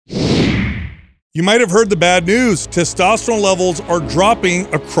You might have heard the bad news. Testosterone levels are dropping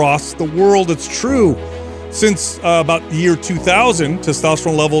across the world. It's true. Since about the year 2000,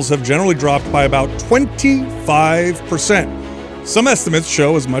 testosterone levels have generally dropped by about 25%. Some estimates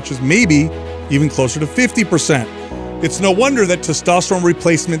show as much as maybe even closer to 50%. It's no wonder that testosterone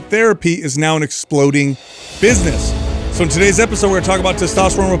replacement therapy is now an exploding business. So in today's episode, we're going to talk about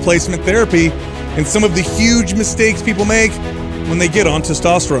testosterone replacement therapy and some of the huge mistakes people make when they get on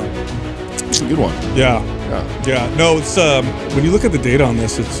testosterone. It's a good one. Yeah. No, it's when you look at the data on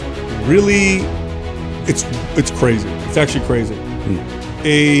this, it's really, it's crazy. It's actually crazy.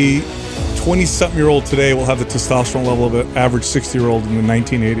 A 20-something-year-old today will have the testosterone level of an average 60-year-old in the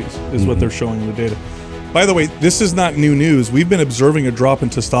 1980s, is what they're showing in the data. By the way, this is not new news. We've been observing a drop in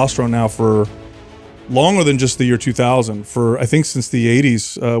testosterone now for longer than just the year 2000. For, I think, since the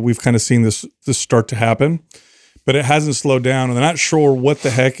 80s, we've kind of seen this start to happen. But it hasn't slowed down, and they're not sure what the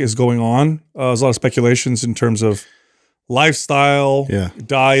heck is going on. There's a lot of speculations in terms of lifestyle,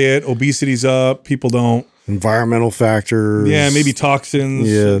 diet, obesity's up, people don't. Environmental factors. Yeah, maybe toxins,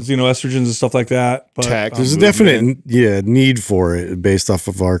 estrogens and stuff like that. But there's a definite need for it based off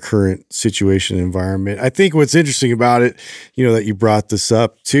of our current situation and environment. I think what's interesting about it, that you brought this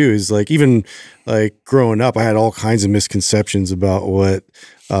up too, is like even like growing up, I had all kinds of misconceptions about what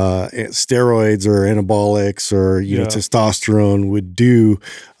steroids or anabolics or testosterone would do.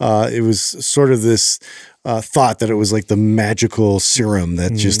 It was sort of this thought that it was like the magical serum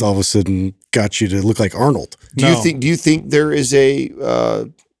that just all of a sudden got you to look like Arnold. Do you think there is a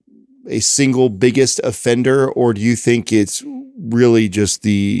single biggest offender, or do you think it's really just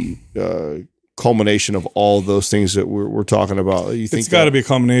the culmination of all those things that we're talking about? You think it's got to be a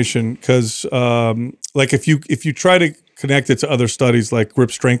combination, because like if you try to connect it to other studies like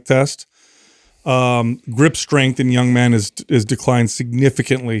grip strength test, grip strength in young men is declined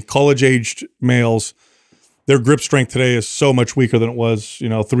significantly. College-aged males, their grip strength today is so much weaker than it was,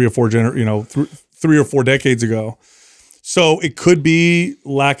 3 or 4 decades ago. So it could be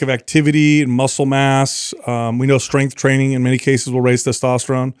lack of activity and muscle mass. We know strength training in many cases will raise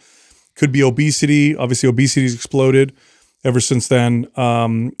testosterone. Could be obesity. Obviously, obesity's exploded ever since then.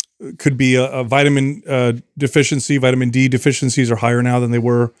 Could be a vitamin deficiency. Vitamin D deficiencies are higher now than they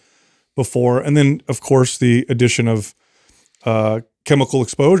were before. And then, of course, the addition of chemical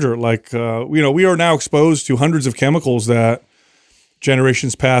exposure. Like, we are now exposed to hundreds of chemicals that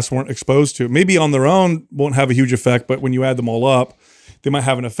generations past weren't exposed to. Maybe on their own won't have a huge effect, but when you add them all up, they might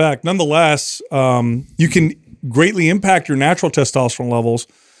have an effect. Nonetheless, you can greatly impact your natural testosterone levels.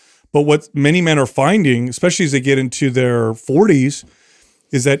 But what many men are finding, especially as they get into their 40s,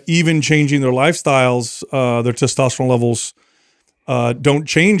 is that even changing their lifestyles, their testosterone levels don't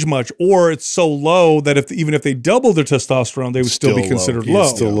change much, or it's so low that even if they double their testosterone, they would still be considered low.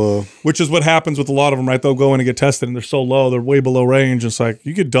 Still low. Which is what happens with a lot of them, right? They'll go in and get tested, and they're so low, they're way below range. It's like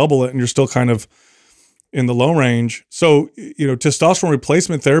you could double it, and you're still kind of in the low range. So, testosterone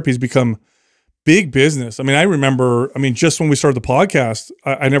replacement therapy has become big business. I mean, I remember, just when we started the podcast,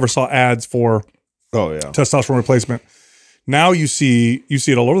 I never saw ads for testosterone replacement. Now you see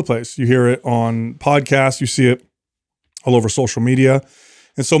it all over the place. You hear it on podcasts, you see it all over social media.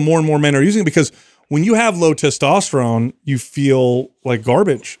 And so more and more men are using it because when you have low testosterone, you feel like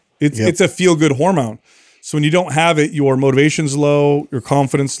garbage. It's a feel-good hormone. So when you don't have it, your motivation's low, your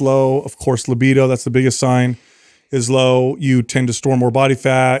confidence low, of course, libido, that's the biggest sign, is low. You tend to store more body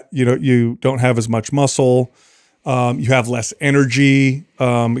fat. You don't have as much muscle. You have less energy.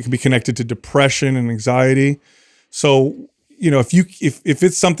 It can be connected to depression and anxiety. So, if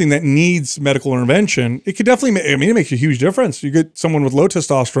it's something that needs medical intervention, it could definitely, it makes a huge difference. You get someone with low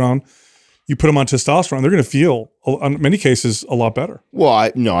testosterone, you put them on testosterone, they're going to feel, in many cases, a lot better. Well,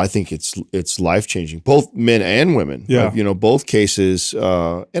 I think it's life-changing, both men and women. Yeah. Both cases.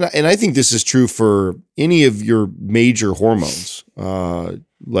 And I think this is true for any of your major hormones.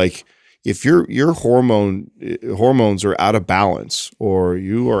 Like if your hormones are out of balance, or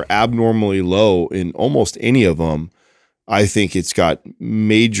you are abnormally low in almost any of them, I think it's got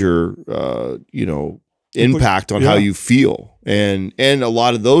major, impact on how you feel. And a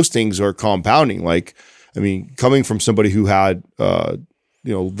lot of those things are compounding. Like, coming from somebody who had,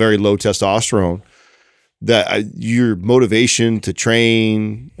 very low testosterone, that your motivation to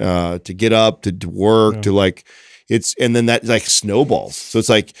train, to get up, to work, and then that like snowballs. So it's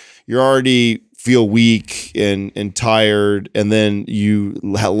like, you're already feel weak and tired, and then you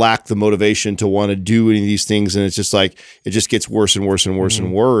lack the motivation to want to do any of these things, and it's just like it just gets worse and worse and worse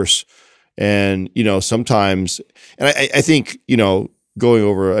and worse. And sometimes, and I think going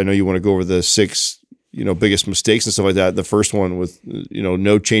over, I know you want to go over the 6 biggest mistakes and stuff like that. The first one with,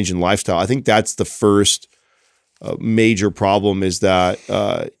 no change in lifestyle. I think that's the first major problem, is that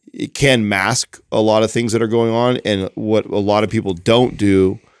it can mask a lot of things that are going on. And what a lot of people don't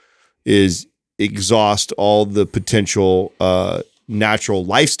do is exhaust all the potential natural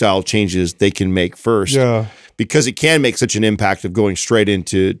lifestyle changes they can make first. Yeah. Because it can make such an impact of going straight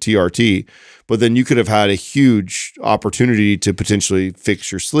into TRT. But then you could have had a huge opportunity to potentially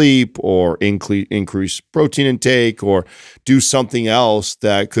fix your sleep, or increase protein intake, or do something else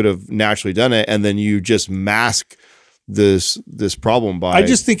that could have naturally done it. And then you just mask this problem by. I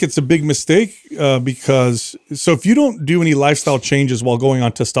just think it's a big mistake because if you don't do any lifestyle changes while going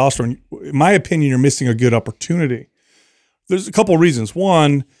on testosterone, in my opinion, you're missing a good opportunity. There's a couple of reasons.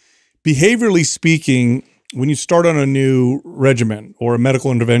 One, behaviorally speaking, when you start on a new regimen or a medical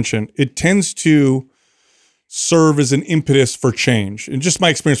intervention, it tends to serve as an impetus for change. And just my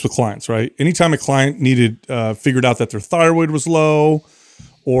experience with clients, right? Anytime a client figured out that their thyroid was low,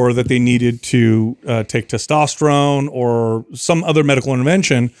 or that they needed to take testosterone or some other medical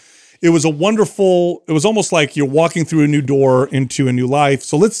intervention, it was almost like you're walking through a new door into a new life.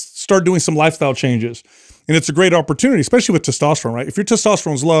 So let's start doing some lifestyle changes. And it's a great opportunity, especially with testosterone, right? If your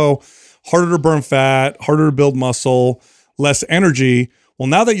testosterone's low, harder to burn fat, harder to build muscle, less energy. Well,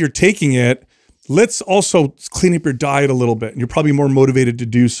 now that you're taking it, let's also clean up your diet a little bit. And you're probably more motivated to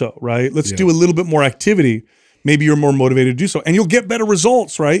do so, right? Let's do a little bit more activity. Maybe you're more motivated to do so. And you'll get better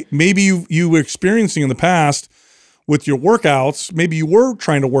results, right? Maybe you were experiencing in the past with your workouts, maybe you were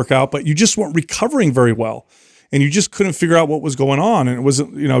trying to work out, but you just weren't recovering very well. And you just couldn't figure out what was going on. And it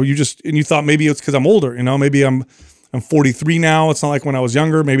wasn't, you thought maybe it's because I'm older, maybe I'm 43 now. It's not like when I was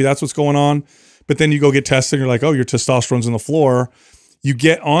younger. Maybe that's what's going on. But then you go get tested and you're like, oh, your testosterone's in the floor. You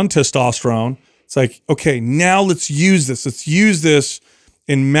get on testosterone. It's like, okay, now let's use this. Let's use this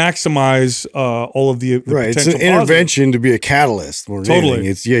and maximize all of the right. It's potential an intervention to be a catalyst. More than Totally.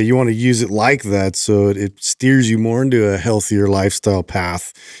 anything. It's you want to use it like that, so it steers you more into a healthier lifestyle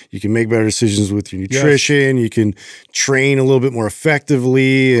path. You can make better decisions with your nutrition. Yes. You can train a little bit more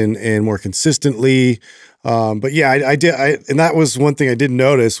effectively and more consistently. But yeah, I did. And that was one thing I did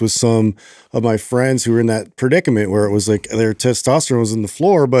notice with some of my friends who were in that predicament where it was like their testosterone was in the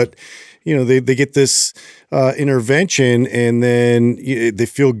floor, but they get this intervention and then they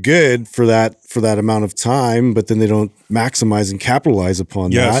feel good for that amount of time, but then they don't maximize and capitalize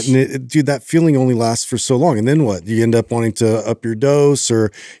upon that. And dude, that feeling only lasts for so long. And then what? You end up wanting to up your dose,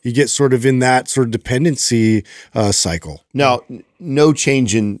 or you get sort of in that sort of dependency cycle. Now, no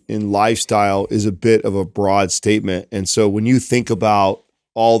change in lifestyle is a bit of a broad statement. And so when you think about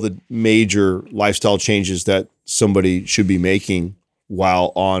all the major lifestyle changes that somebody should be making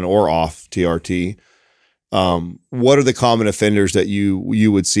while on or off TRT, what are the common offenders that you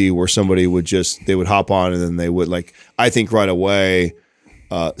would see where somebody they would hop on and then they would, like, I think right away,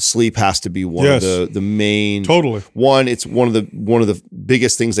 sleep has to be one of the main. Totally. It's one of the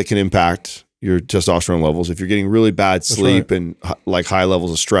biggest things that can impact your testosterone levels. If you're getting really bad sleep and like high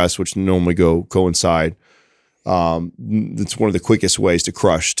levels of stress, which normally coincide, it's one of the quickest ways to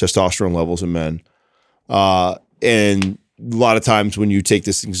crush testosterone levels in men. And a lot of times when you take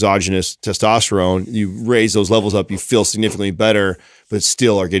this exogenous testosterone, you raise those levels up, you feel significantly better, but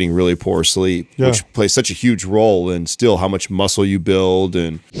still are getting really poor sleep, which plays such a huge role in still how much muscle you build.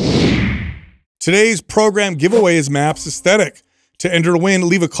 And today's program giveaway is MAPS Aesthetic. To enter to win,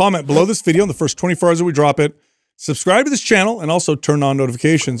 leave a comment below this video in the first 24 hours that we drop it. Subscribe to this channel and also turn on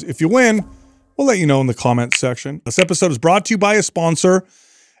notifications. If you win, we'll let you know in the comments section. This episode is brought to you by a sponsor,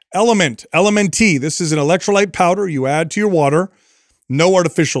 LMNT. This is an electrolyte powder you add to your water. No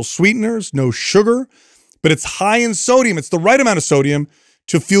artificial sweeteners, no sugar, but it's high in sodium. It's the right amount of sodium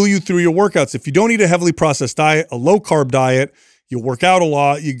to fuel you through your workouts. If you don't eat a heavily processed diet, a low-carb diet, you work out a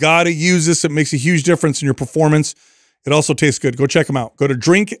lot, you got to use this. It makes a huge difference in your performance. It also tastes good. Go check them out. Go to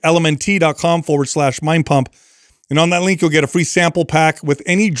drinklmnt.com/mindpump. And on that link, you'll get a free sample pack with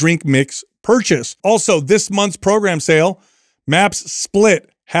any drink mix purchase. Also, this month's program sale, MAPS Split,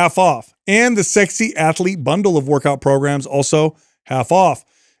 half off. And the Sexy Athlete bundle of workout programs, also half off.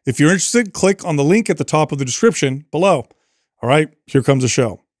 If you're interested, click on the link at the top of the description below. All right, here comes the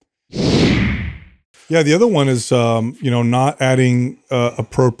show. Yeah, the other one is, not adding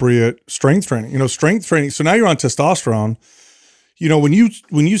appropriate strength training. Strength training. So now you're on testosterone.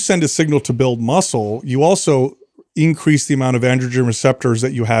 When you send a signal to build muscle, you also increase the amount of androgen receptors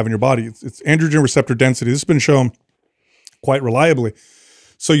that you have in your body. It's androgen receptor density. This has been shown quite reliably.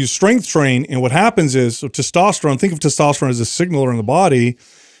 So you strength train, and what happens is, so testosterone, think of testosterone as a signaler in the body,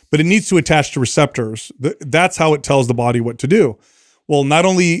 but it needs to attach to receptors. That's how it tells the body what to do. Well, not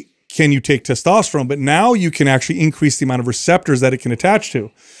only can you take testosterone? But now you can actually increase the amount of receptors that it can attach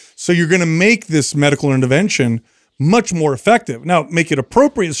to. So you're going to make this medical intervention much more effective. Now, make it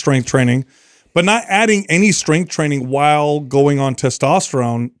appropriate strength training, but not adding any strength training while going on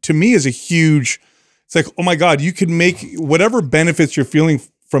testosterone, to me, is a huge, it's like, oh my God, you can make whatever benefits you're feeling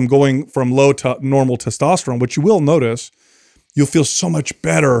from going from low to normal testosterone, which you will notice, you'll feel so much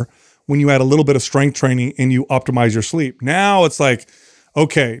better when you add a little bit of strength training and you optimize your sleep. Now it's like,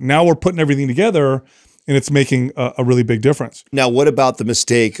 okay, now we're putting everything together and it's making a really big difference. Now, what about the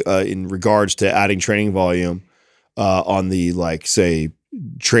mistake in regards to adding training volume on the, like, say,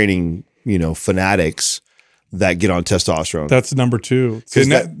 training, fanatics that get on testosterone? That's number two.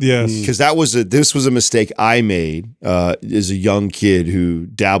 Yes. Because this was a mistake I made as a young kid who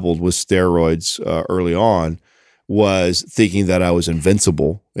dabbled with steroids early on, was thinking that I was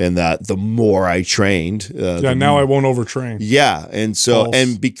invincible and that the more I trained. Now I won't overtrain. Yeah. And so, False.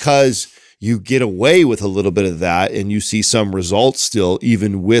 and because you get away with a little bit of that and you see some results still,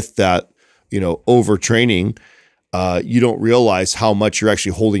 even with that, overtraining, you don't realize how much you're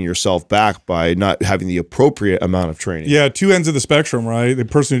actually holding yourself back by not having the appropriate amount of training. Yeah, two ends of the spectrum, right? The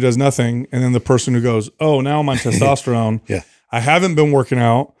person who does nothing, and then the person who goes, oh, now I'm on testosterone. Yeah. I haven't been working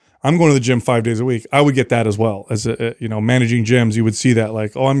out. I'm going to the gym 5 days a week. I would get that as well. As managing gyms, you would see that,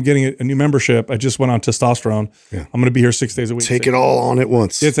 like, oh, I'm getting a new membership. I just went on testosterone. Yeah. I'm going to be here 6 days a week. Take it all on at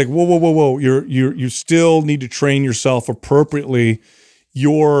once. It's like, whoa. You still need to train yourself appropriately.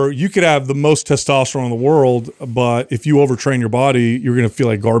 You could have the most testosterone in the world, but if you overtrain your body, you're going to feel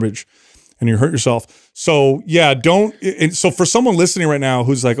like garbage and you hurt yourself. So yeah, so for someone listening right now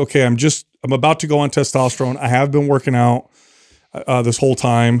who's like, okay, I'm about to go on testosterone. I have been working out this whole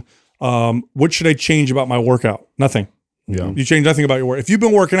time. What should I change about my workout? Nothing. Yeah. You change nothing about your work. If you've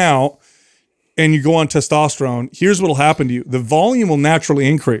been working out and you go on testosterone, here's what'll happen to you. The volume will naturally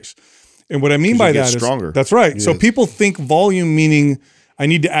increase. And what I mean by that is stronger. That's right. Yeah. So people think volume meaning I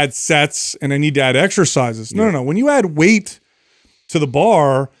need to add sets and I need to add exercises. No. When you add weight to the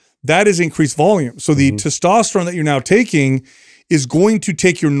bar, that is increased volume. So the testosterone that you're now taking is going to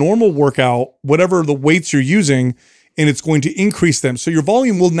take your normal workout, whatever the weights you're using, and it's going to increase them. So your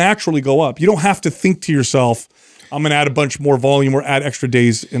volume will naturally go up. You don't have to think to yourself, I'm going to add a bunch more volume or add extra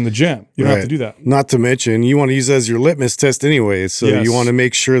days in the gym. You don't have to do that. Not to mention, you want to use it as your litmus test anyway. So you want to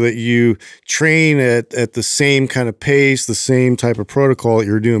make sure that you train at the same kind of pace, the same type of protocol that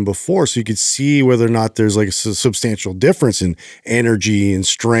you were doing before, so you could see whether or not there's like a substantial difference in energy and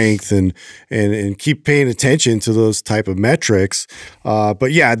strength, and keep paying attention to those type of metrics.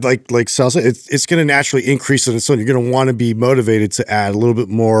 But yeah, like Sal said, it's going to naturally increase on its own. You're going to want to be motivated to add a little bit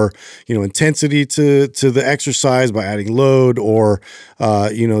more, intensity to the exercise by adding load, or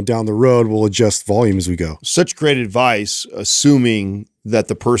down the road we'll adjust volume as we go. Such great advice, assuming that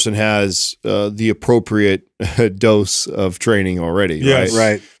the person has the appropriate dose of training already. Yes.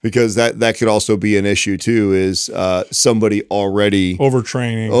 Right. Because that could also be an issue too, is somebody already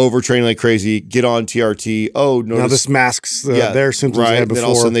overtraining like crazy, get on TRT. Oh, notice now this masks their symptoms they had before. Then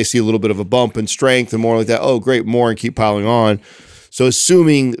all of a sudden they see a little bit of a bump in strength and more like that. Oh, great, more, and keep piling on. So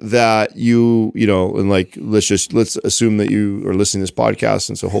assuming that and like, let's assume that you are listening to this podcast,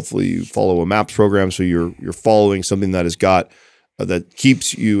 and so hopefully you follow a MAPS program, so you're following something that has got that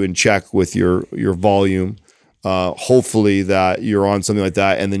keeps you in check with your volume. Hopefully that you're on something like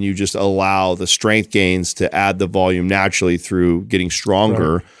that, and then you just allow the strength gains to add the volume naturally through getting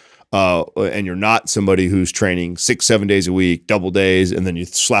stronger. Right. And you're not somebody who's training 6-7 days a week, double days, and then you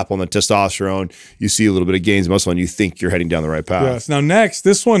slap on the testosterone, you see a little bit of gains of muscle, and you think you're heading down the right path. Yes. Now, next,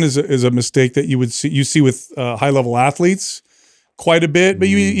 this one is a mistake that you see with high level athletes quite a bit, but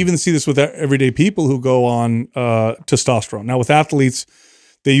you even see this with everyday people who go on testosterone. Now, with athletes,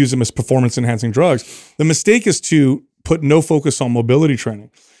 they use them as performance enhancing drugs. The mistake is to put no focus on mobility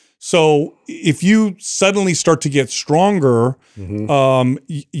training. So if you suddenly start to get stronger,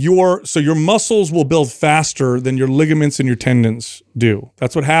 your muscles will build faster than your ligaments and your tendons do.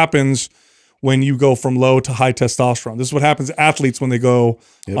 That's what happens when you go from low to high testosterone. This is what happens to athletes when they go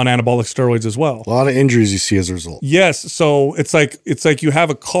on anabolic steroids as well. A lot of injuries you see as a result. Yes. So it's like you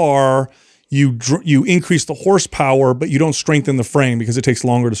have a car, you increase the horsepower, but you don't strengthen the frame because it takes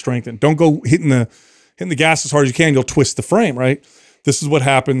longer to strengthen. Don't go hitting the gas as hard as you can. You'll twist the frame, right? This is what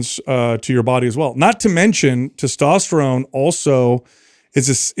happens to your body as well. Not to mention, testosterone also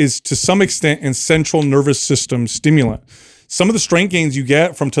is to some extent a central nervous system stimulant. Some of the strength gains you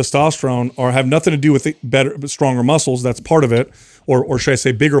get from testosterone have nothing to do with stronger muscles. That's part of it, or should I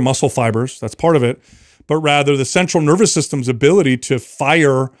say, bigger muscle fibers. That's part of it, but rather the central nervous system's ability to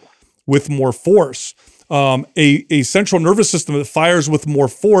fire with more force. A central nervous system that fires with more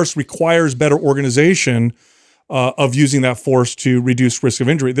force requires better organization of using that force to reduce risk of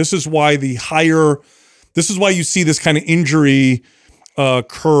injury. This is why you see this kind of injury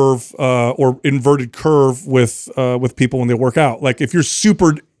curve or inverted curve with people when they work out. Like if you're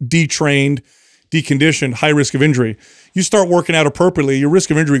super detrained, deconditioned, high risk of injury, you start working out appropriately, your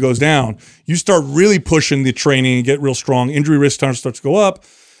risk of injury goes down. You start really pushing the training and get real strong, injury risk starts to go up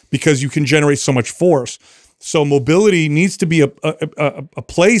because you can generate so much force. So mobility needs to be a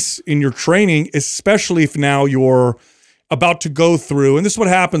place in your training, especially if now you're about to go through, and this is what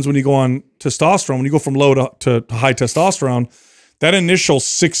happens when you go on testosterone, when you go from low to high testosterone, that initial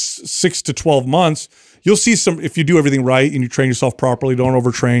six to 12 months, you'll see some, if you do everything right and you train yourself properly, don't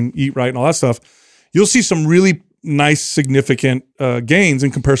overtrain, eat right and all that stuff, you'll see some really nice, significant gains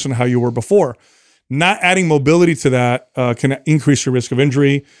in comparison to how you were before. Not adding mobility to that can increase your risk of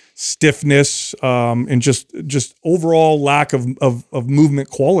injury, stiffness, and just overall lack of movement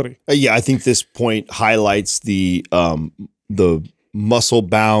quality. Yeah, I think this point highlights the muscle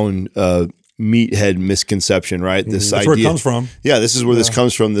bound meathead misconception, right? This That's idea, where it comes from. Yeah, this is where this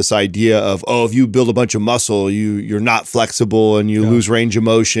comes from. This idea of, oh, if you build a bunch of muscle, you're not flexible and you lose range of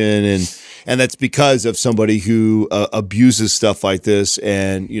motion, and that's because of somebody who abuses stuff like this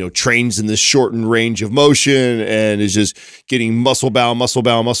and, you know, trains in this shortened range of motion and is just getting muscle bound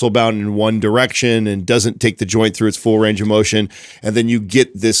in one direction and doesn't take the joint through its full range of motion. And then you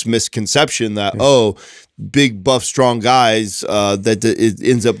get this misconception that, oh, big, buff, strong guys, that it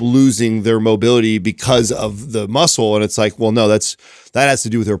ends up losing their mobility because of the muscle. And it's like, well, no, that has to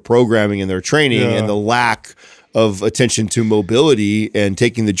do with their programming and their training and the lack of attention to mobility and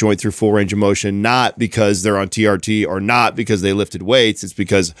taking the joint through full range of motion, not because they're on TRT or not because they lifted weights. It's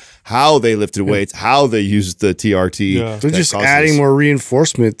because how they lifted weights, how they used the TRT. So just adding more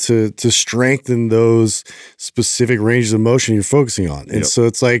reinforcement to strengthen those specific ranges of motion you're focusing on. And so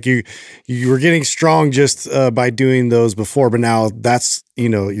it's like you were getting strong just by doing those before, but now that's, you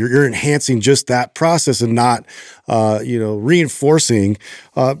know, you're enhancing just that process and not, you know, reinforcing,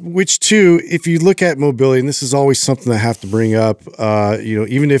 which too, if you look at mobility, and this is always something I have to bring up, you know,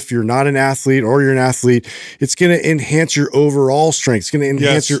 even if you're not an athlete or you're an athlete, it's going to enhance your overall strength. It's going to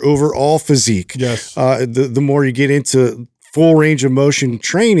enhance your overall physique. Yes. The more you get into full range of motion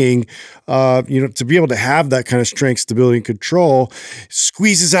training, you know, to be able to have that kind of strength, stability, and control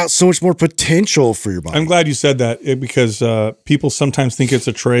squeezes out so much more potential for your body. I'm glad you said that because people sometimes think it's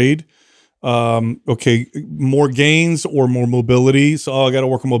a trade. Okay, more gains or more mobility. So, oh, I got to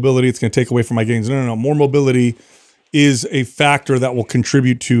work on mobility. It's going to take away from my gains. No. More mobility is a factor that will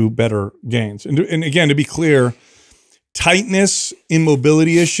contribute to better gains. And again, to be clear, tightness,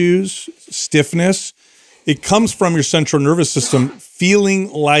 immobility issues, stiffness, it comes from your central nervous system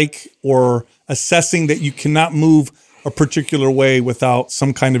feeling like or assessing that you cannot move a particular way without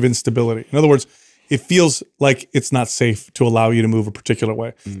some kind of instability. In other words, it feels like it's not safe to allow you to move a particular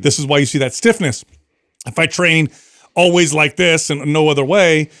way. This is why you see that stiffness. If I train always like this and no other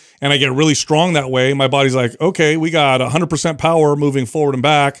way, and I get really strong that way, my body's like, okay, we got 100% power moving forward and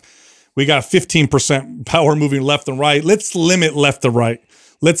back. We got 15% power moving left and right. Let's limit left to right.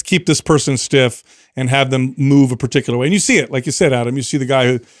 Let's keep this person stiff and have them move a particular way. And you see it, like you said, Adam, you see the guy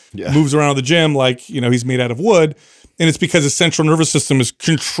who moves around the gym like, you know, he's made out of wood. And it's because his central nervous system is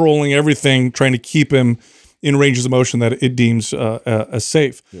controlling everything, trying to keep him in ranges of motion that it deems as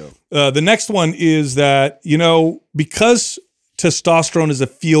safe. The next one is that, you know, because testosterone is a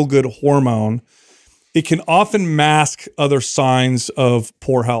feel-good hormone, it can often mask other signs of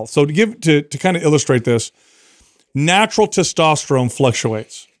poor health. So to kind of illustrate this, natural testosterone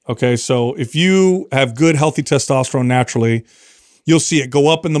fluctuates. Okay, so if you have good, healthy testosterone naturally, you'll see it go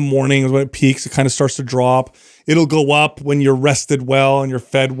up in the morning when it peaks. It kind of starts to drop. It'll go up when you're rested well and you're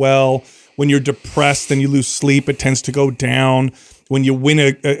fed well. When you're depressed and you lose sleep, it tends to go down. When you win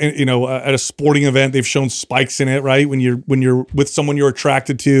at a sporting event, they've shown spikes in it, right? When you're with someone you're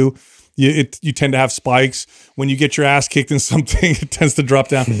attracted to, you tend to have spikes. When you get your ass kicked in something, it tends to drop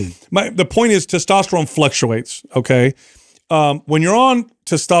down. The point is testosterone fluctuates, okay? When you're on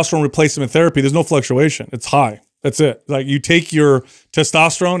testosterone replacement therapy, there's no fluctuation. It's high. That's it. Like you take your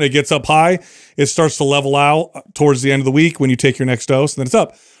testosterone, it gets up high. It starts to level out towards the end of the week when you take your next dose, and then it's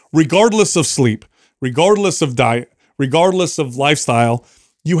up. Regardless of sleep, regardless of diet, regardless of lifestyle,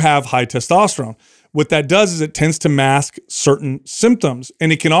 you have high testosterone. What that does is it tends to mask certain symptoms,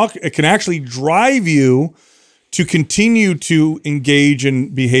 and it can actually drive you to continue to engage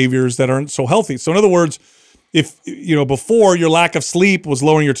in behaviors that aren't so healthy. So in other words, if, you know, before your lack of sleep was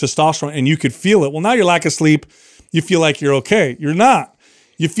lowering your testosterone and you could feel it, well, now your lack of sleep, you feel like you're okay. You're not.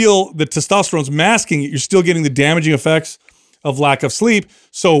 you feel the testosterone's masking it. You're still getting the damaging effects of lack of sleep.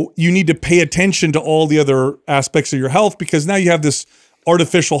 So you need to pay attention to all the other aspects of your health, because now you have this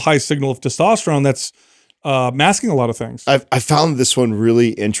artificial high signal of testosterone that's masking a lot of things. I found this one really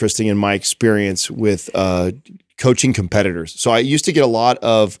interesting in my experience with coaching competitors. So I used to get a lot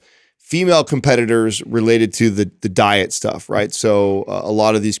of female competitors related to the diet stuff, right? So a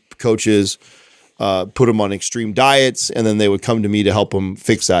lot of these coaches put them on extreme diets, and then they would come to me to help them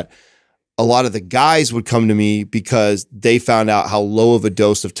fix that. A lot of the guys would come to me because they found out how low of a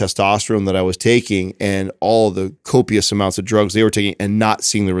dose of testosterone that I was taking and all the copious amounts of drugs they were taking and not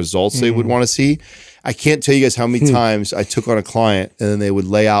seeing the results they would want to see. I can't tell you guys how many times I took on a client and then they would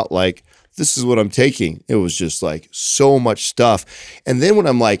lay out like, this is what I'm taking. It was just like so much stuff. And then when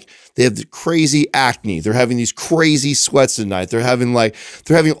I'm like, they have the crazy acne, they're having these crazy sweats at night, they're having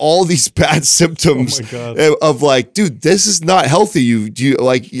all these bad symptoms of like, dude, this is not healthy.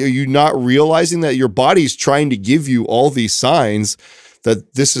 Are you not realizing that your body's trying to give you all these signs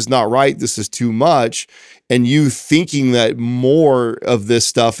that this is not right, this is too much, and you thinking that more of this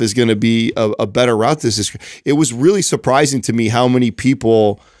stuff is going to be a better route? It was really surprising to me how many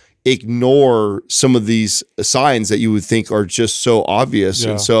people ignore some of these signs that you would think are just so obvious.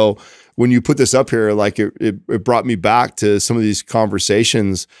 And so when you put this up here, like it brought me back to some of these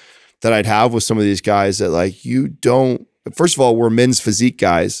conversations that I'd have with some of these guys that like, first of all, we're men's physique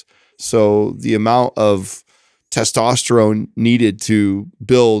guys. So the amount of testosterone needed to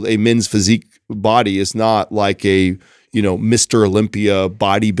build a men's physique body is not like a, Mr. Olympia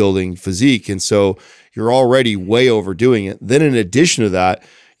bodybuilding physique. And so you're already way overdoing it. Then in addition to that,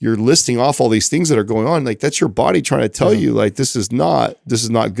 you're listing off all these things that are going on. Like that's your body trying to tell you like, this is not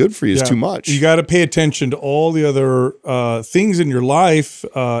good for you. It's too much. You got to pay attention to all the other things in your life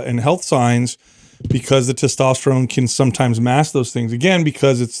and health signs, because the testosterone can sometimes mask those things, again,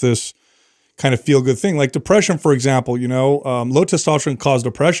 because it's this kind of feel good thing. Like depression, for example, low testosterone causes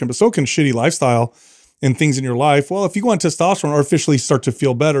depression, but so can shitty lifestyle and things in your life. Well, if you go on testosterone, artificially start to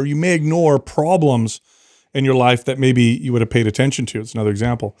feel better, you may ignore problems in your life that maybe you would have paid attention to. It's another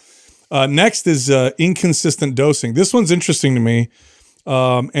example. Next is inconsistent dosing. This one's interesting to me.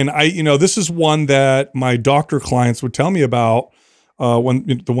 And this is one that my doctor clients would tell me about,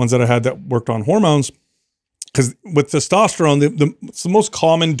 the ones that I had that worked on hormones. Because with testosterone, it's the most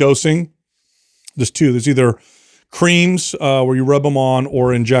common dosing. There's two. There's either creams where you rub them on,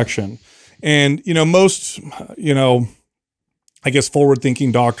 or injection. And, most, I guess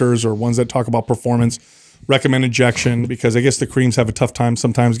forward-thinking doctors or ones that talk about performance recommend injection, because I guess the creams have a tough time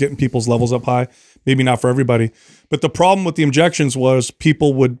sometimes getting people's levels up high. Maybe not for everybody. But the problem with the injections was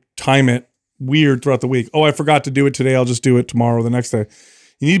people would time it weird throughout the week. Oh, I forgot to do it today. I'll just do it tomorrow or the next day.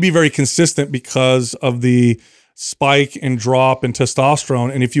 You need to be very consistent because of the spike and drop in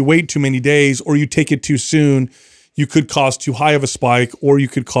testosterone. And if you wait too many days or you take it too soon, you could cause too high of a spike, or you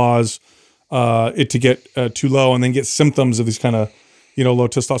could cause it to get too low and then get symptoms of these kind of low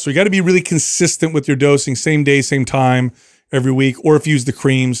testosterone. You got to be really consistent with your dosing, same day, same time every week, or if you use the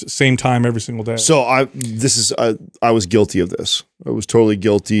creams, same time every single day. So I was guilty of this. I was totally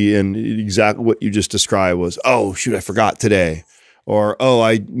guilty, and exactly what you just described was, oh shoot, I forgot today, or oh,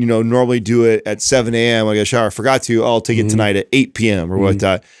 I normally do it at 7 a.m. I got a shower, I forgot to. I'll take it tonight at 8 p.m. or what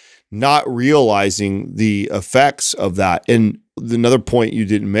that. Not realizing the effects of that. And another point you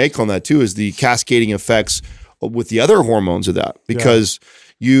didn't make on that too is the cascading effects with the other hormones of that, because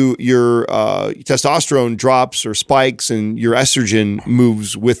your testosterone drops or spikes and your estrogen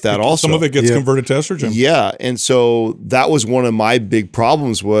moves with that also. Some of it gets converted to estrogen. Yeah. And so that was one of my big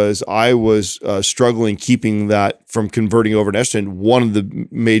problems, was I was struggling keeping that from converting over to estrogen. One of the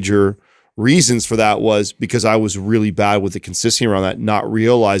major reasons for that was because I was really bad with the consistency around that, not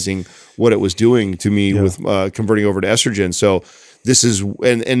realizing what it was doing to me with converting over to estrogen. So this is,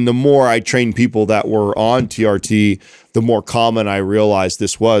 and the more I trained people that were on TRT, the more common I realized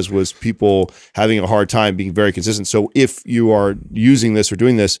this was people having a hard time being very consistent. So if you are using this or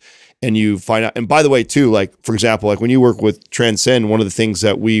doing this and you find out, and by the way too, like for example, like when you work with TRANSCEND, one of the things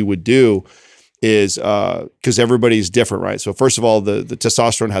that we would do is because everybody's different, right? So first of all, the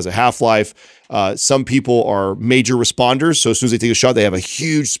testosterone has a half-life. Some people are major responders. So as soon as they take a shot, they have a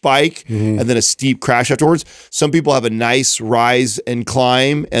huge spike and then a steep crash afterwards. Some people have a nice rise and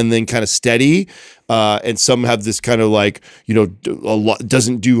climb and then kind of steady. And some have this kind of like,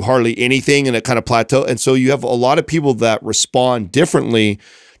 doesn't do hardly anything and it kind of plateau. And so you have a lot of people that respond differently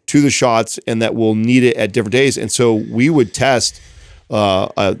to the shots and that will need it at different days. And so we would test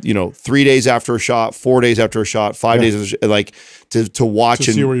you know, 3 days after a shot, 4 days after a shot, 5 days, like to watch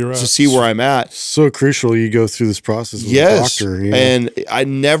to see where you're at. to see where I'm at. So crucial you go through this process with a doctor. You know? And I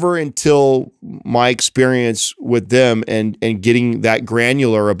never, until my experience with them and getting that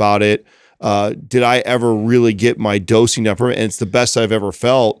granular about it, did I ever really get my dosing up. And it's the best I've ever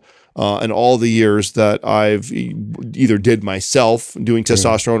felt in all the years that I've either did myself doing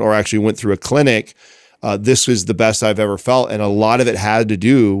testosterone or actually went through a clinic. This was the best I've ever felt, and a lot of it had to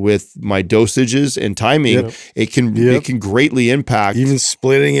do with my dosages and timing. It can greatly impact. Even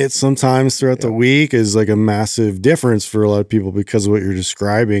splitting it sometimes throughout the week is like a massive difference for a lot of people because of what you're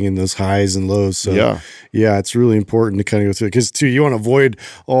describing and those highs and lows. So yeah, it's really important to kind of go through it because too, you want to avoid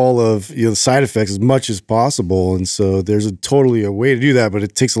all of the side effects as much as possible, and so there's totally a way to do that, but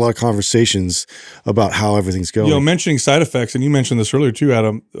it takes a lot of conversations about how everything's going. You know, mentioning side effects, and you mentioned this earlier too,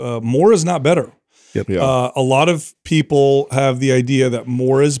 Adam. More is not better. Yep. A lot of people have the idea that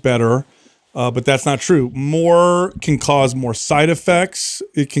more is better, but that's not true. More can cause more side effects.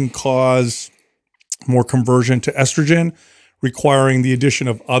 It can cause more conversion to estrogen, requiring the addition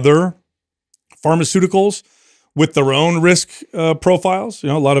of other pharmaceuticals with their own risk profiles. You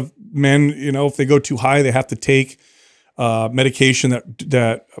know, a lot of men, you know, if they go too high, they have to take medication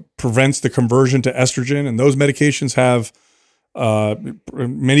that prevents the conversion to estrogen, and those medications have in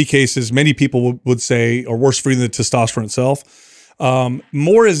many cases, many people would say are worse for you than the testosterone itself.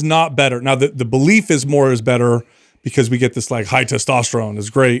 More is not better. Now, the belief is more is better because we get this like high testosterone is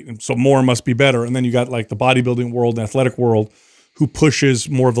great, and so more must be better. And then you got like the bodybuilding world and athletic world who pushes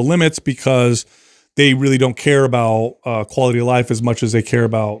more of the limits because they really don't care about quality of life as much as they care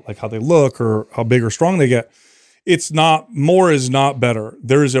about like how they look or how big or strong they get. It's not, more is not better.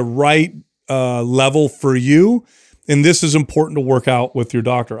 There is a right level for you. And this is important to work out with your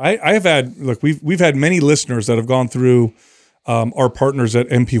doctor. I have had, look, we've had many listeners that have gone through our partners at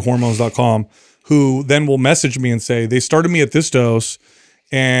mphormones.com who then will message me and say, they started me at this dose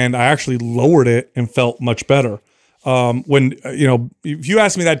and I actually lowered it and felt much better. When, you know, if you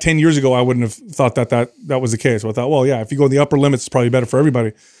asked me that 10 years ago, I wouldn't have thought that was the case. So I thought, well, yeah, if you go in the upper limits, it's probably better for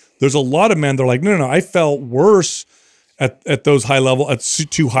everybody. There's a lot of men that are like, no, I felt worse at those high level, at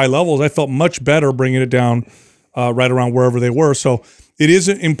too high levels. I felt much better bringing it down right around wherever they were. So it is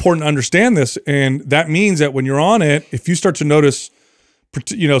important to understand this. And that means that when you're on it, if you start to notice,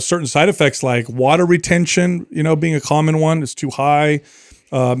 you know, certain side effects like water retention, you know, being a common one, it's too high,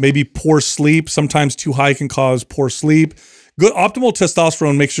 maybe poor sleep. Sometimes too high can cause poor sleep. Good optimal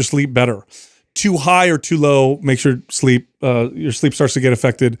testosterone makes your sleep better. Too high or too low makes your sleep starts to get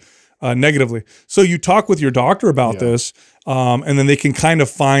affected negatively. So you talk with your doctor about this, and then they can kind of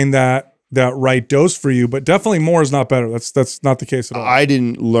find that right dose for you, but definitely more is not better. That's not the case at all. I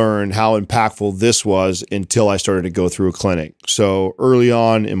didn't learn how impactful this was until I started to go through a clinic. So early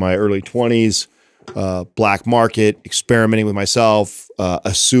on in my early 20s, black market, experimenting with myself,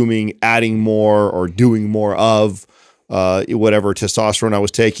 assuming adding more or doing more of whatever testosterone I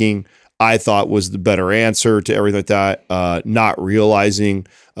was taking, I thought was the better answer to everything like that, not realizing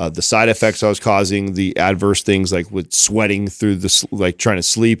the side effects I was causing, the adverse things like with sweating through like trying to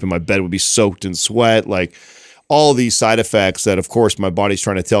sleep and my bed would be soaked in sweat, like all these side effects that of course my body's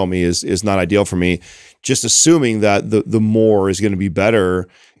trying to tell me is not ideal for me, just assuming that the more is going to be better.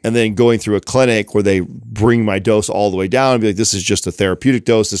 And then going through a clinic where they bring my dose all the way down and be like, this is just a therapeutic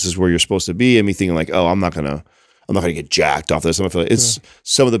dose. This is where you're supposed to be. And me thinking like, oh, I'm not going to get jacked off this. It's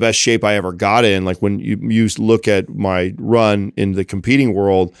some of the best shape I ever got in. Like when you look at my run in the competing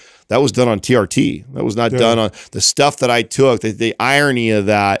world, that was done on TRT. That was not done on the stuff that I took. The irony of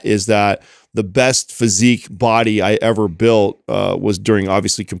that is that the best physique body I ever built was during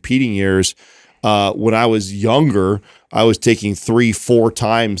obviously competing years. When I was younger, I was taking 3-4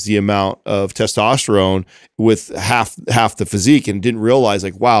 times the amount of testosterone with half the physique and didn't realize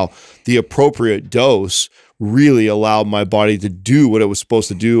like, wow, the appropriate dose really allowed my body to do what it was supposed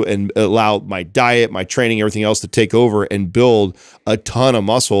to do and allowed my diet, my training, everything else to take over and build a ton of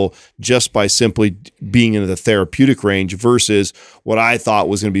muscle just by simply being in the therapeutic range versus what I thought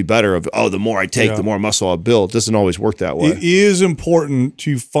was going to be better of, oh, the more I take, the more muscle I'll build. It doesn't always work that way. It is important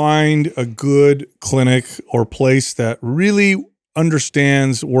to find a good clinic or place that really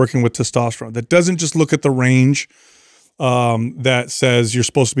understands working with testosterone, that doesn't just look at the range that says you're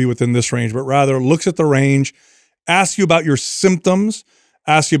supposed to be within this range, but rather looks at the range, asks you about your symptoms,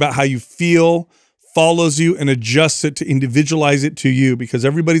 asks you about how you feel, follows you, and adjusts it to individualize it to you because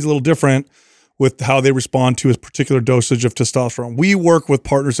everybody's a little different with how they respond to a particular dosage of testosterone. We work with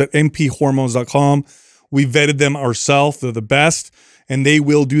partners at mphormones.com. We vetted them ourselves. They're the best, and they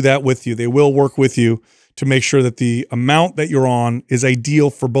will do that with you. They will work with you to make sure that the amount that you're on is ideal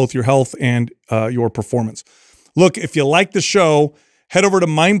for both your health and your performance. Look, if you like the show, head over to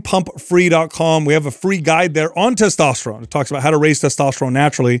mindpumpfree.com. We have a free guide there on testosterone. It talks about how to raise testosterone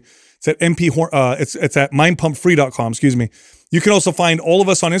naturally. It's at it's at mindpumpfree.com, excuse me. You can also find all of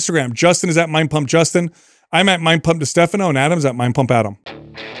us on Instagram. Justin is at mindpumpjustin. I'm at mindpumpdestefano, and Adam's at mindpumpadam.